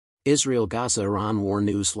Israel-Gaza Iran War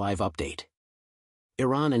News Live Update.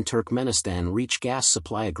 Iran and Turkmenistan reach gas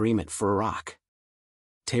supply agreement for Iraq.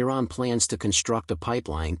 Tehran plans to construct a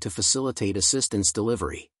pipeline to facilitate assistance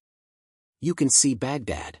delivery. You can see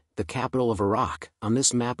Baghdad, the capital of Iraq, on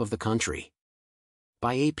this map of the country.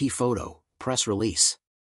 By AP Photo, press release.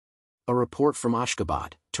 A report from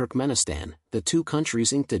Ashgabat, Turkmenistan. The two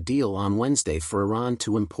countries inked a deal on Wednesday for Iran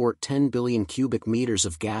to import 10 billion cubic meters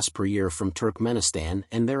of gas per year from Turkmenistan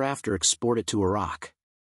and thereafter export it to Iraq.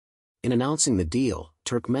 In announcing the deal,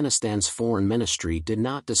 Turkmenistan's foreign ministry did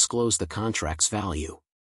not disclose the contract's value.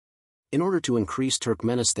 In order to increase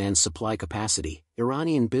Turkmenistan's supply capacity,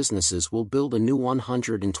 Iranian businesses will build a new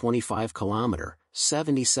 125-kilometer,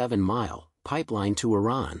 77-mile, pipeline to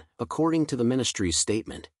Iran, according to the ministry's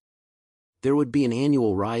statement. There would be an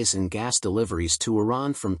annual rise in gas deliveries to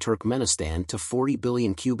Iran from Turkmenistan to 40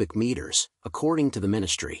 billion cubic meters, according to the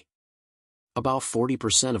ministry. About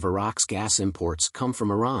 40% of Iraq's gas imports come from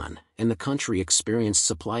Iran, and the country experienced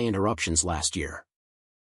supply interruptions last year.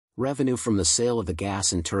 Revenue from the sale of the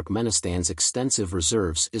gas in Turkmenistan's extensive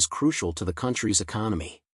reserves is crucial to the country's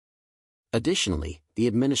economy. Additionally, the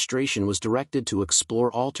administration was directed to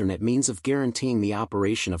explore alternate means of guaranteeing the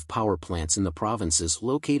operation of power plants in the provinces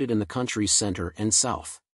located in the country's center and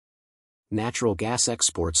south. Natural gas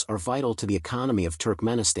exports are vital to the economy of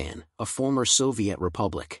Turkmenistan, a former Soviet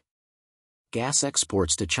republic. Gas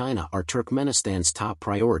exports to China are Turkmenistan's top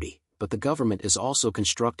priority, but the government is also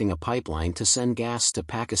constructing a pipeline to send gas to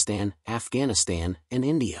Pakistan, Afghanistan, and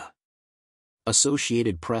India.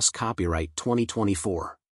 Associated Press Copyright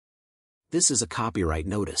 2024. This is a copyright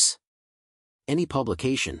notice. Any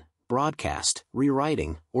publication, broadcast,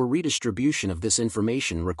 rewriting, or redistribution of this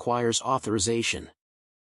information requires authorization.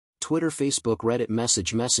 Twitter, Facebook, Reddit,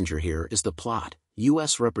 Messenger. Here is the plot.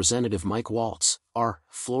 U.S. Representative Mike Waltz, R.,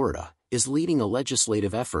 Florida, is leading a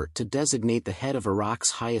legislative effort to designate the head of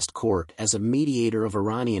Iraq's highest court as a mediator of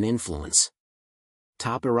Iranian influence.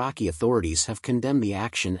 Top Iraqi authorities have condemned the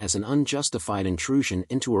action as an unjustified intrusion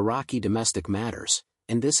into Iraqi domestic matters,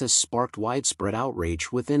 and this has sparked widespread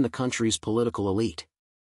outrage within the country's political elite.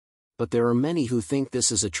 But there are many who think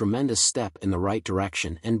this is a tremendous step in the right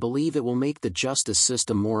direction and believe it will make the justice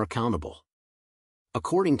system more accountable.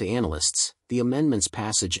 According to analysts, the amendment's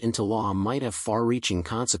passage into law might have far-reaching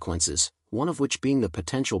consequences, one of which being the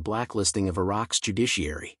potential blacklisting of Iraq's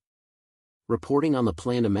judiciary. Reporting on the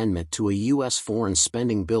planned amendment to a U.S. foreign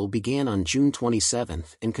spending bill began on June 27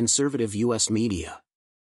 in conservative U.S. media.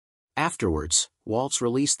 Afterwards, Waltz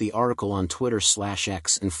released the article on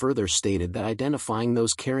Twitter/X and further stated that identifying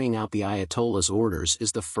those carrying out the Ayatollah's orders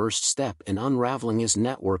is the first step in unraveling his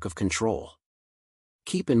network of control.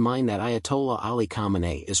 Keep in mind that Ayatollah Ali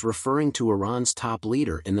Khamenei is referring to Iran's top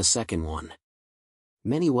leader in the second one.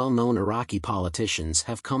 Many well-known Iraqi politicians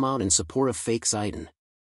have come out in support of fake Zaydan.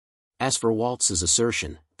 As for Waltz's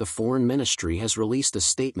assertion, the foreign ministry has released a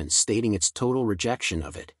statement stating its total rejection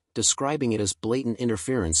of it, describing it as blatant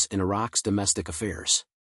interference in Iraq's domestic affairs.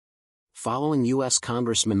 Following U.S.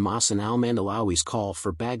 Congressman Mohsen al-Mandalawi's call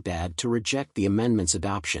for Baghdad to reject the amendment's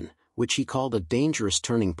adoption, which he called a dangerous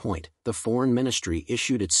turning point, the foreign ministry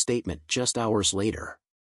issued its statement just hours later.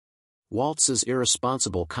 Waltz's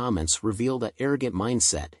irresponsible comments revealed an arrogant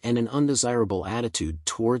mindset and an undesirable attitude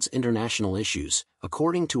towards international issues,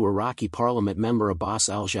 according to Iraqi parliament member Abbas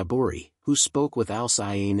al-Jabouri, who spoke with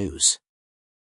Al-Sayeh News.